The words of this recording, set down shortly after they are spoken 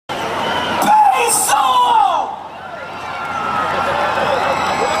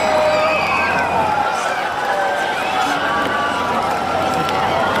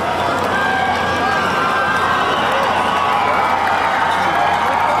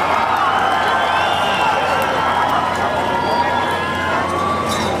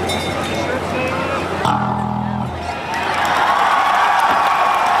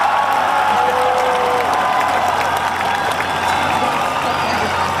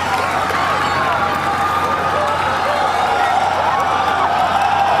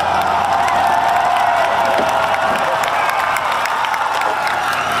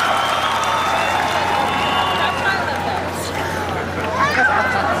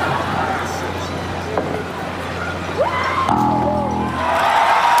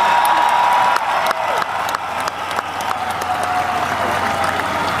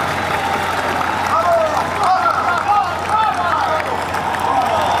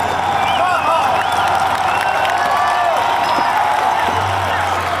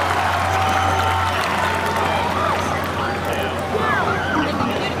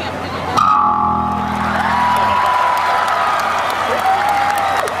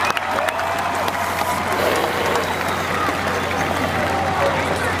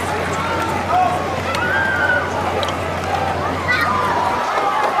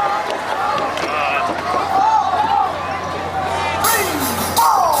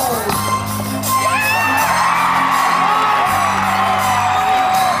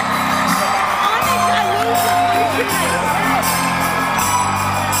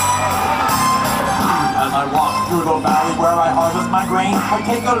I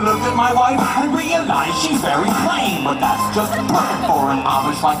take a look at my wife and realize she's very plain, but that's just perfect for an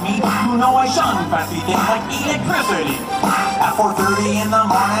Amish like me. You know I shun fancy things like electricity. At 4:30 in the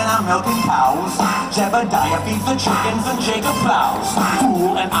morning I'm milking cows. Jebediah feeds the chickens and Jacob plows.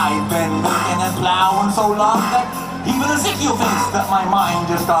 Fool, and I've been working and plowing so long that even Ezekiel thinks that my mind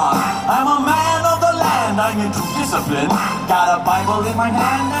is gone. I'm a man of the land, I'm into discipline. Got a Bible in my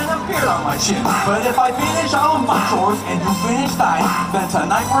hand and a beard on my chin. But if I finish all of my chores and you finish thine, then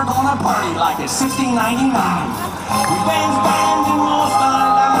tonight we're gonna party like it's 1699. We've been spending most of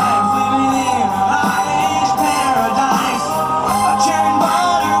our lives living in an Amish paradise. Churning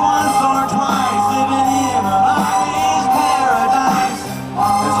butter once or twice, living in an Amish paradise.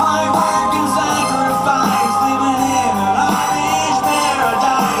 There's high work and sacrifice, living in an Amish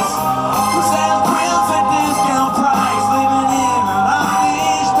paradise. We sell quilts at discount price, living in an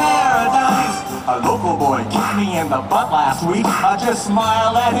Amish paradise. A local boy kicked me in the butt last week. I just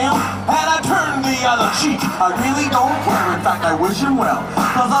smiled at him and I turned the other cheek. I really don't care, in fact I wish him well,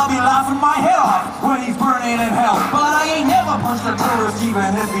 cause I'll be laughing my head off when he's burning in hell. But I ain't never punched a tourist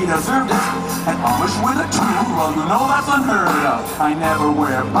even if he deserved it. An Amish with a tool, well you know that's unheard of. I never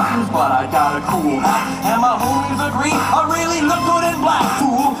wear buttons but I got a cool hat. And my homies agree I really look good in black,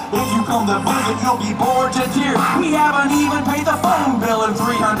 fool. If you come to visit you'll be bored to tears. We haven't even paid the phone bill in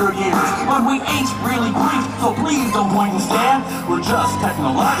 300 years. But we ain't really Greek, so please don't point and stare. We're just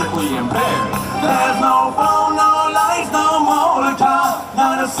technologically impaired. There's no phone, no lights, no motor car,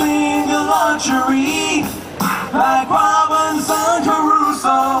 not a single luxury. Like Robinson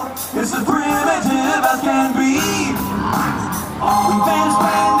Crusoe, it's as primitive as can be. We've been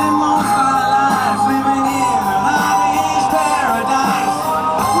spending most of our lives living in an Amish paradise.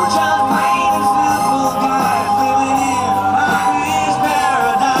 We're just plain and simple guys living in an Amish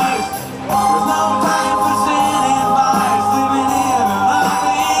paradise. There's no time for sin and vice, living in an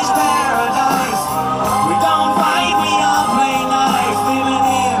Amish paradise. We don't fight, we all play nice, living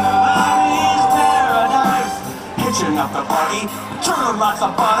in an Amish paradise. Hitching up the party, churning lots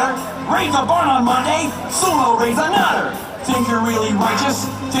of butter, raise a barn on Monday, soon we'll raise another. Think you're really righteous?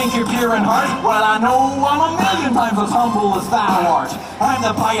 Think you're pure in heart? Well, I know I'm a million times as humble as thou art. I'm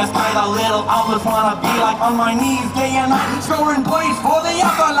the pious guy the little owlets wanna be like, on my knees day and night, scoring points for the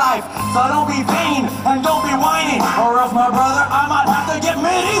afterlife. So don't be vain and don't be whining, or else, my brother, I might have to get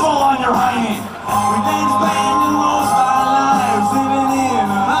medieval on your hiney. We've been spending most